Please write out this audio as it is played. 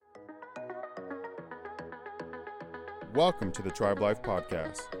Welcome to the Tribe Life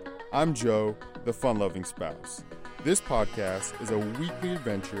Podcast. I'm Joe, the fun-loving spouse. This podcast is a weekly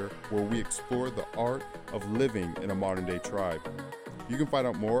adventure where we explore the art of living in a modern-day tribe. You can find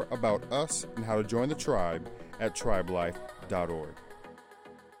out more about us and how to join the tribe at tribelife.org.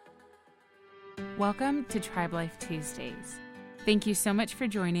 Welcome to Tribe Life Tuesdays. Thank you so much for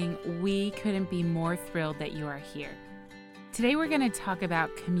joining. We couldn't be more thrilled that you are here. Today we're going to talk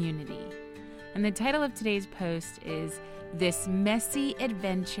about community. And the title of today's post is This Messy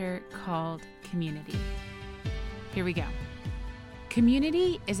Adventure Called Community. Here we go.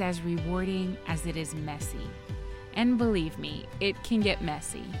 Community is as rewarding as it is messy. And believe me, it can get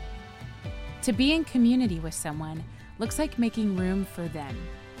messy. To be in community with someone looks like making room for them,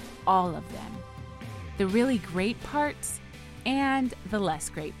 all of them. The really great parts and the less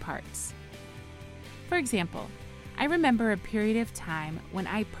great parts. For example, I remember a period of time when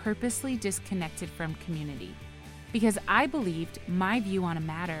I purposely disconnected from community because I believed my view on a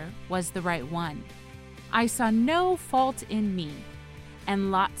matter was the right one. I saw no fault in me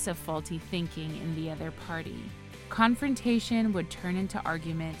and lots of faulty thinking in the other party. Confrontation would turn into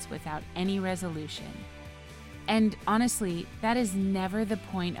arguments without any resolution. And honestly, that is never the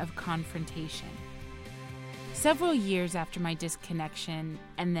point of confrontation. Several years after my disconnection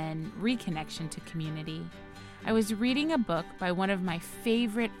and then reconnection to community, I was reading a book by one of my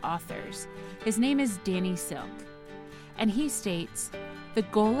favorite authors. His name is Danny Silk. And he states, the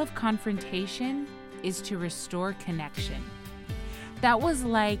goal of confrontation is to restore connection. That was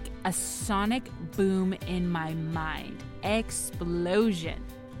like a sonic boom in my mind. Explosion.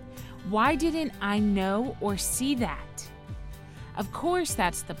 Why didn't I know or see that? Of course,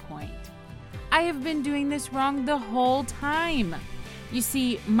 that's the point. I have been doing this wrong the whole time. You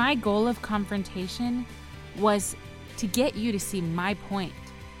see, my goal of confrontation was to get you to see my point.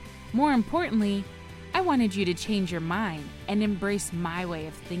 More importantly, I wanted you to change your mind and embrace my way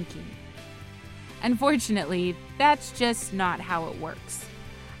of thinking. Unfortunately, that's just not how it works.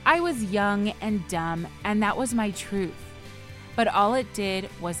 I was young and dumb, and that was my truth. But all it did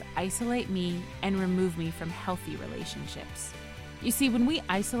was isolate me and remove me from healthy relationships. You see, when we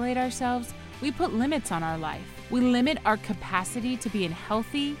isolate ourselves, we put limits on our life. We limit our capacity to be in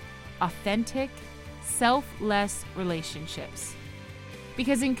healthy, authentic, selfless relationships.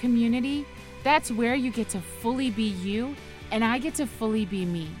 Because in community, that's where you get to fully be you and I get to fully be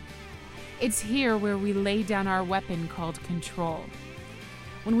me. It's here where we lay down our weapon called control.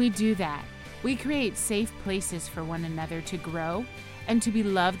 When we do that, we create safe places for one another to grow and to be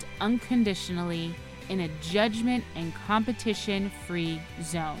loved unconditionally in a judgment and competition-free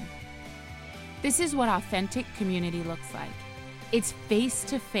zone. This is what authentic community looks like. It's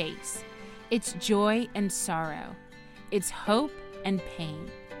face-to-face. It's joy and sorrow. It's hope and pain.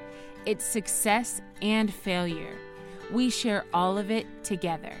 It's success and failure. We share all of it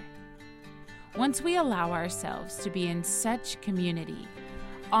together. Once we allow ourselves to be in such community,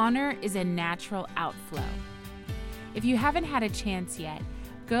 honor is a natural outflow. If you haven't had a chance yet,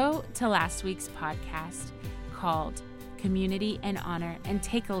 go to last week's podcast called Community and Honor and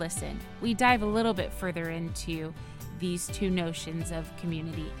take a listen. We dive a little bit further into these two notions of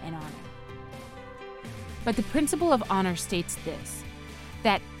community and honor. But the principle of honor states this,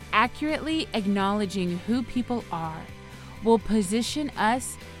 that accurately acknowledging who people are will position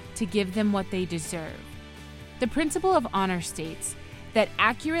us to give them what they deserve. The principle of honor states that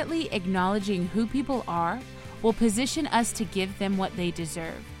accurately acknowledging who people are will position us to give them what they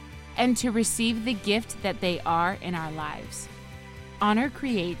deserve and to receive the gift that they are in our lives. Honor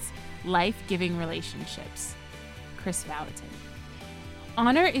creates life-giving relationships. Chris Valentin.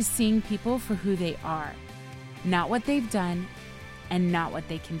 Honor is seeing people for who they are, not what they've done, and not what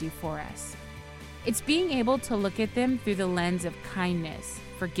they can do for us. It's being able to look at them through the lens of kindness,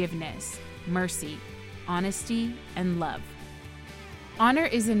 forgiveness, mercy, honesty, and love. Honor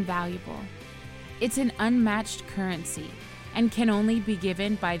is invaluable. It's an unmatched currency and can only be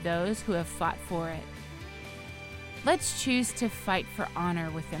given by those who have fought for it. Let's choose to fight for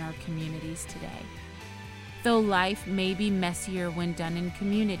honor within our communities today. Though life may be messier when done in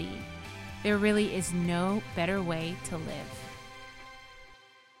community, there really is no better way to live.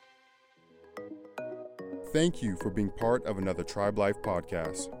 Thank you for being part of another Tribe Life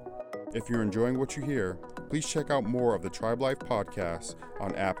podcast. If you're enjoying what you hear, please check out more of the Tribe Life podcasts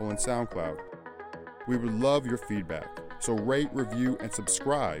on Apple and SoundCloud. We would love your feedback, so rate, review, and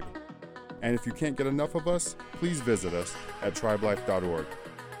subscribe. And if you can't get enough of us, please visit us at tribelife.org.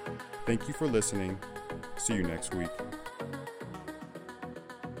 Thank you for listening. See you next week.